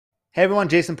Hey everyone,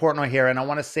 Jason Portnoy here, and I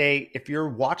want to say if you're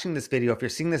watching this video, if you're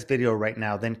seeing this video right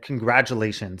now, then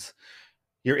congratulations.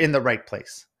 You're in the right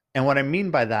place. And what I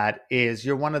mean by that is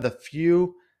you're one of the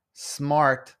few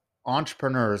smart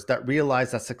entrepreneurs that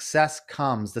realize that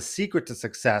the secret to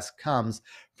success comes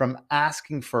from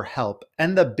asking for help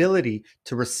and the ability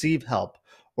to receive help,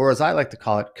 or as I like to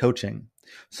call it, coaching.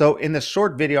 So in this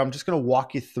short video, I'm just going to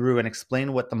walk you through and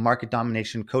explain what the market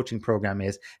domination coaching program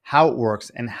is, how it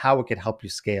works, and how it can help you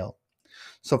scale.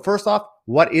 So first off,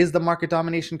 what is the Market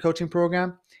Domination Coaching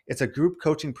Program? It's a group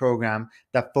coaching program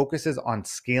that focuses on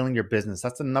scaling your business.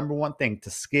 That's the number one thing,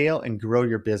 to scale and grow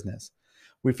your business.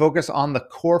 We focus on the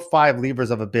core 5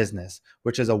 levers of a business,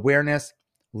 which is awareness,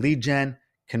 lead gen,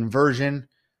 conversion,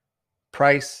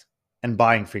 price, and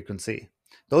buying frequency.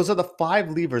 Those are the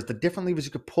 5 levers, the different levers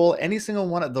you could pull any single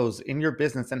one of those in your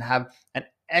business and have an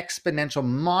exponential,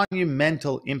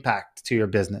 monumental impact to your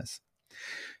business.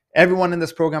 Everyone in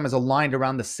this program is aligned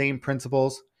around the same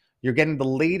principles. You're getting the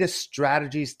latest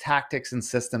strategies, tactics, and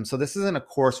systems. So this isn't a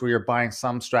course where you're buying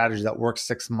some strategy that worked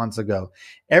 6 months ago.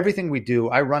 Everything we do,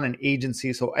 I run an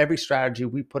agency, so every strategy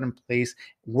we put in place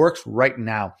works right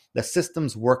now. The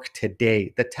systems work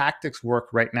today. The tactics work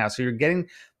right now. So you're getting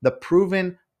the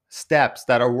proven steps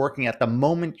that are working at the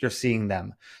moment you're seeing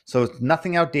them. So it's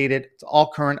nothing outdated. It's all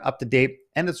current, up to date,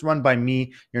 and it's run by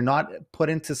me. You're not put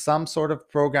into some sort of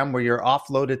program where you're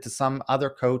offloaded to some other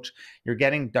coach. You're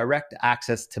getting direct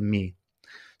access to me.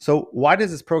 So why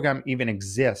does this program even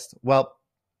exist? Well,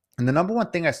 and the number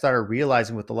one thing I started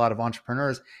realizing with a lot of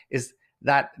entrepreneurs is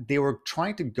that they were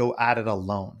trying to go at it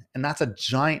alone. And that's a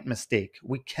giant mistake.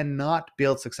 We cannot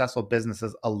build successful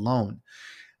businesses alone.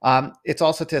 It's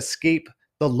also to escape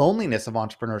the loneliness of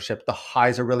entrepreneurship. The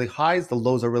highs are really highs, the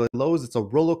lows are really lows. It's a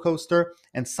roller coaster,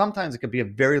 and sometimes it could be a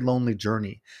very lonely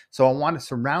journey. So I want to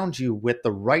surround you with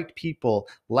the right people,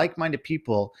 like-minded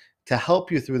people, to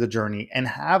help you through the journey and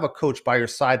have a coach by your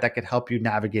side that could help you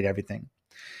navigate everything.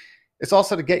 It's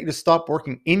also to get you to stop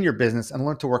working in your business and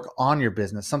learn to work on your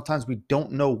business. Sometimes we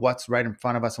don't know what's right in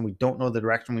front of us and we don't know the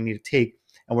direction we need to take.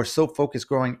 And we're so focused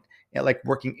growing, like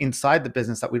working inside the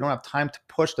business, that we don't have time to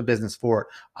push the business forward.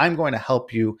 I'm going to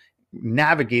help you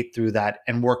navigate through that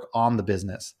and work on the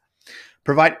business.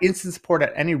 Provide instant support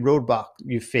at any roadblock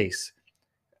you face.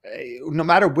 No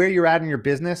matter where you're at in your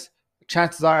business,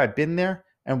 chances are I've been there,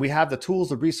 and we have the tools,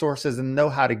 the resources, and know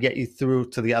how to get you through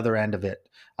to the other end of it.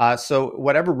 So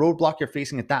whatever roadblock you're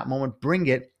facing at that moment, bring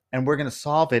it, and we're going to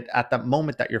solve it at the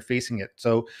moment that you're facing it.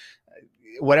 So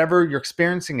whatever you're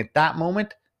experiencing at that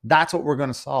moment, that's what we're going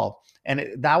to solve. And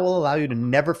that will allow you to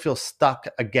never feel stuck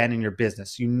again in your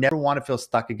business. You never want to feel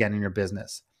stuck again in your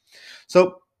business.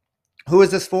 So who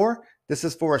is this for? This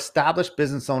is for established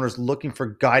business owners looking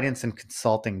for guidance and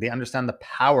consulting. They understand the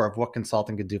power of what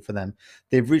consulting could do for them.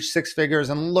 They've reached 6 figures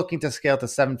and looking to scale to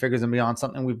 7 figures and beyond,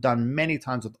 something we've done many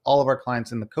times with all of our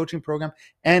clients in the coaching program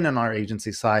and on our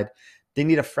agency side. They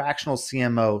need a fractional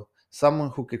CMO, someone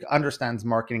who understands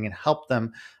marketing and help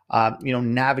them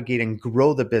navigate and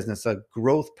grow the business, a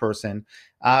growth person.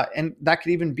 And that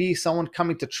could even be someone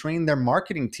coming to train their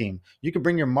marketing team. You could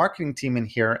bring your marketing team in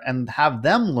here and have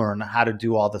them learn how to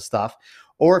do all the stuff.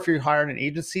 Or if you're hiring an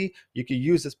agency, you could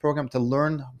use this program to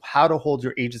learn how to hold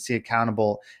your agency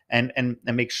accountable and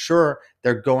make sure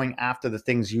they're going after the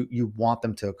things you want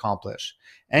them to accomplish.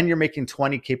 And you're making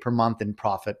 $20K per month in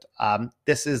profit.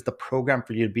 This is the program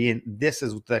for you to be in. This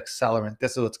is the accelerant.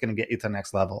 This is what's going to get you to the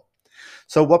next level.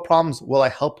 So what problems will I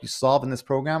help you solve in this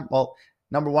program? Well,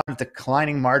 number one,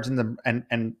 declining margins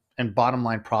and bottom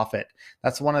line profit.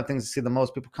 That's one of the things you see the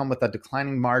most. People come with a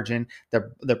declining margin,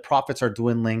 their profits are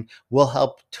dwindling. We'll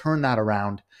help turn that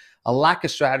around. A lack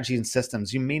of strategy and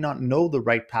systems. You may not know the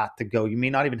right path to go. You may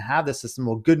not even have the system.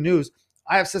 Well, good news,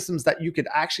 I have systems that you could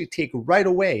actually take right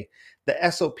away, the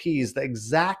SOPs, the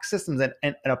exact systems,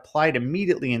 and apply it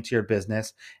immediately into your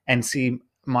business and see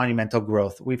monumental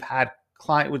growth. We've had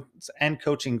clients and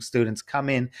coaching students come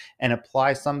in and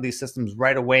apply some of these systems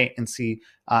right away and see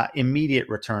immediate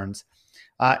returns.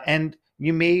 And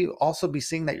you may also be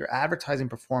seeing that your advertising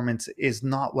performance is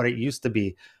not what it used to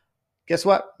be. Guess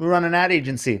what? We run an ad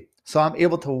agency. So I'm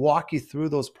able to walk you through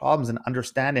those problems and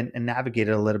understand and navigate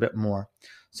it a little bit more.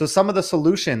 So some of the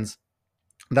solutions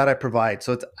that I provide.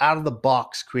 So it's out of the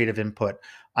box creative input.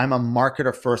 I'm a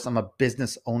marketer first. I'm a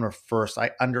business owner first.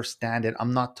 I understand it.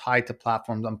 I'm not tied to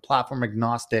platforms. I'm platform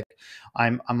agnostic.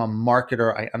 I'm a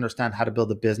marketer. I understand how to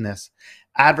build a business.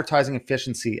 Advertising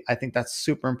efficiency. I think that's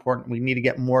super important. We need to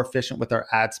get more efficient with our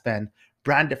ad spend.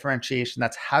 Brand differentiation.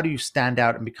 That's how do you stand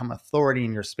out and become authority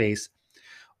in your space.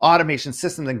 Automation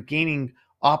systems and gaining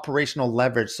operational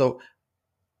leverage. So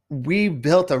we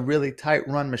built a really tight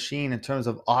run machine in terms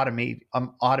of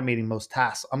automating most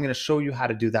tasks. I'm going to show you how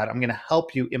to do that. I'm going to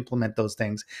help you implement those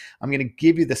things. I'm going to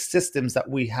give you the systems that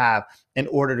we have in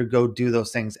order to go do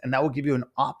those things. And that will give you an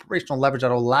operational leverage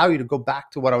that will allow you to go back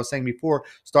to what I was saying before,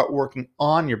 start working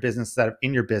on your business instead of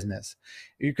in your business.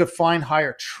 You could find,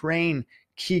 hire, train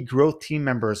key growth team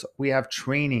members. We have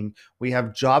training, we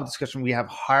have job discussion, we have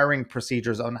hiring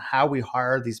procedures on how we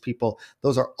hire these people.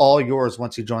 Those are all yours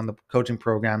once you join the coaching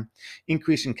program.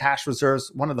 Increasing cash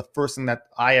reserves. One of the first thing that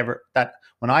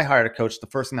when I hired a coach, the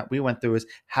first thing that we went through is,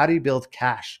 how do you build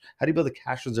cash? How do you build a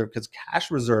cash reserve? Because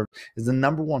cash reserve is the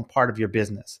number one part of your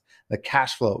business. The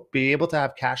cash flow, being able to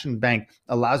have cash in the bank,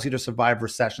 allows you to survive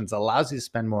recessions, allows you to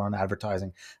spend more on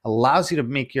advertising, allows you to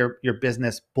make your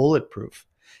business bulletproof.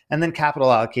 And then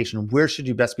capital allocation. Where should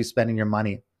you best be spending your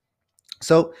money?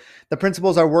 So the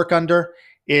principles I work under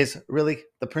is really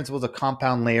the principles of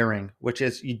compound layering, which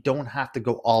is you don't have to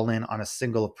go all in on a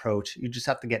single approach. You just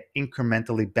have to get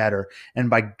incrementally better. And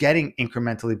by getting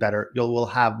incrementally better, you will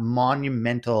have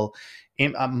monumental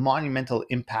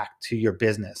impact to your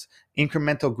business.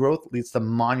 Incremental growth leads to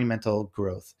monumental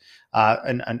growth.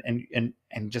 And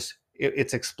just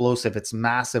it's explosive. It's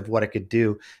massive what it could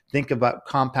do. Think about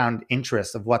compound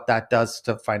interest of what that does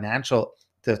to a financial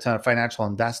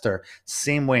investor.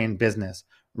 Same way in business.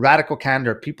 Radical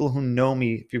candor. People who know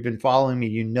me, if you've been following me,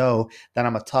 you know that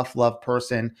I'm a tough love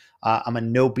person. I'm a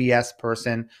no BS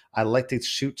person. I like to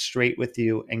shoot straight with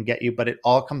you and get you, but it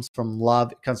all comes from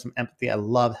love. It comes from empathy. I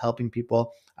love helping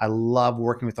people. I love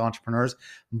working with entrepreneurs,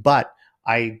 but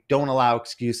I don't allow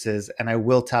excuses, and I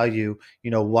will tell you,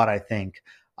 what I think.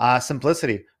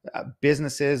 Simplicity.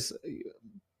 Business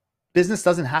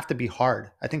doesn't have to be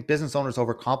hard. I think business owners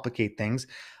overcomplicate things.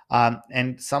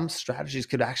 And some strategies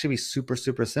could actually be super,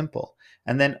 super simple.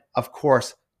 And then, of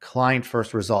course, client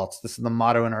first results. This is the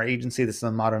motto in our agency. This is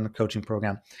the motto in the coaching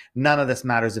program. None of this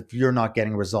matters if you're not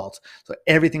getting results. So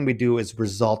everything we do is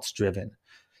results driven.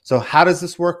 So how does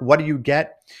this work? What do you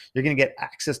get? You're going to get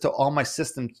access to all my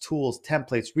systems, tools,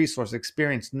 templates, resources,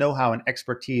 experience, know-how, and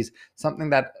expertise, something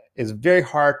that is very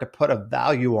hard to put a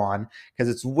value on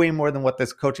because it's way more than what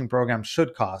this coaching program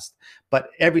should cost. But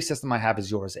every system I have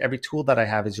is yours. Every tool that I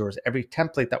have is yours. Every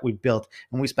template that we built,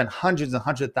 and we spent hundreds and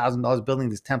hundreds of thousands of dollars building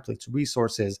these templates,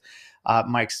 resources,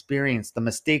 my experience, the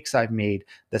mistakes I've made,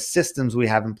 the systems we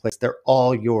have in place, they're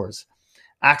all yours.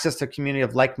 Access to a community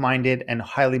of like-minded and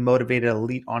highly motivated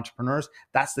elite entrepreneurs.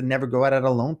 That's the never go out it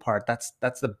alone part. That's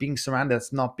the being surrounded.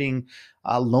 That's not being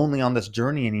lonely on this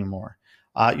journey anymore.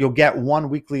 You'll get one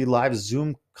weekly live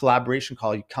Zoom collaboration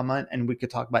call. You come on and we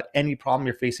could talk about any problem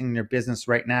you're facing in your business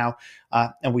right now,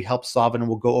 and we help solve it, and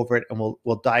we'll go over it, and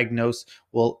we'll diagnose,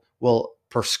 we'll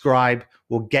prescribe,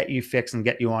 we'll get you fixed and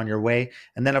get you on your way.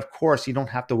 And then, of course, you don't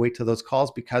have to wait till those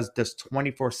calls because there's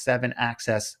 24/7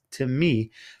 access to me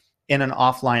in an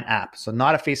offline app. So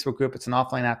not a Facebook group, it's an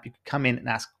offline app. You can come in and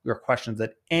ask your questions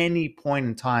at any point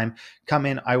in time. Come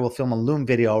in, I will film a Loom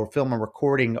video, I'll film a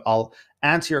recording, I'll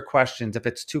answer your questions. If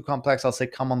it's too complex, I'll say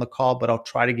come on the call, but I'll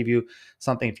try to give you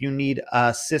something. If you need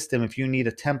a system, if you need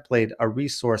a template, a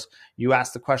resource, you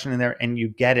ask the question in there and you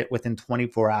get it within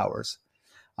 24 hours.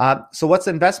 So what's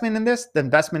the investment in this? The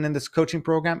investment in this coaching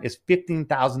program is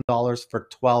 $15,000 for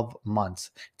 12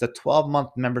 months. It's a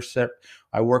 12-month membership.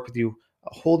 I work with you,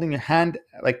 holding your hand,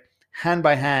 like hand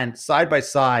by hand, side by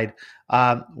side,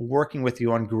 working with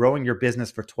you on growing your business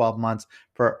for 12 months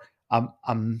for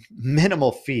a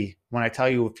minimal fee. When I tell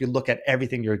you, if you look at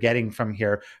everything you're getting from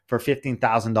here for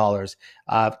 $15,000,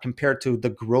 compared to the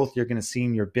growth you're going to see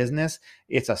in your business,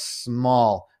 it's a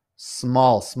small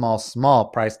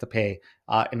price to pay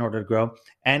in order to grow.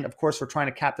 And of course, we're trying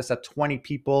to cap this at 20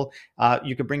 people.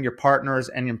 You could bring your partners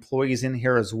and employees in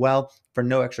here as well for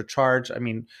no extra charge. I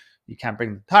mean, you can't bring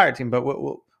the entire team, but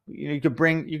you could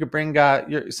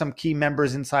bring some key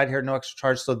members inside here, no extra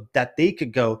charge, so that they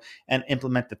could go and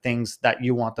implement the things that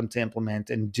you want them to implement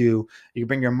and do. You could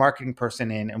bring your marketing person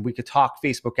in, and we could talk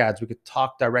Facebook ads, we could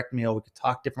talk direct mail, we could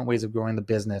talk different ways of growing the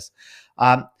business.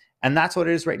 And that's what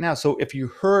it is right now. So if you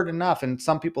heard enough, and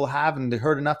some people have, and they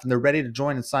heard enough and they're ready to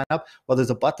join and sign up, well,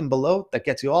 there's a button below that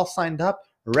gets you all signed up,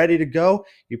 ready to go.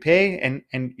 You pay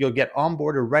and you'll get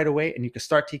onboarded right away, and you can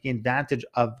start taking advantage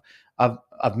of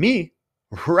me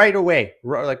right away,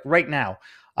 like right now.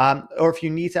 Or if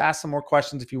you need to ask some more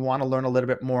questions, if you want to learn a little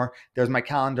bit more, there's my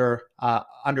calendar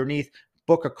underneath.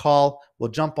 Book a call.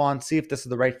 We'll jump on, see if this is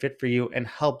the right fit for you, and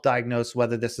help diagnose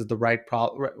whether this is the right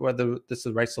whether this is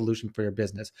the right solution for your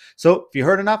business. So if you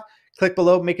heard enough, click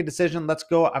below, make a decision. Let's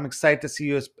go. I'm excited to see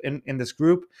you in this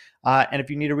group. And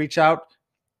if you need to reach out,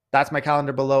 that's my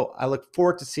calendar below. I look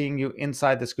forward to seeing you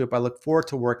inside this group. I look forward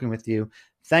to working with you.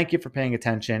 Thank you for paying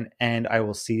attention, and I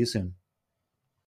will see you soon.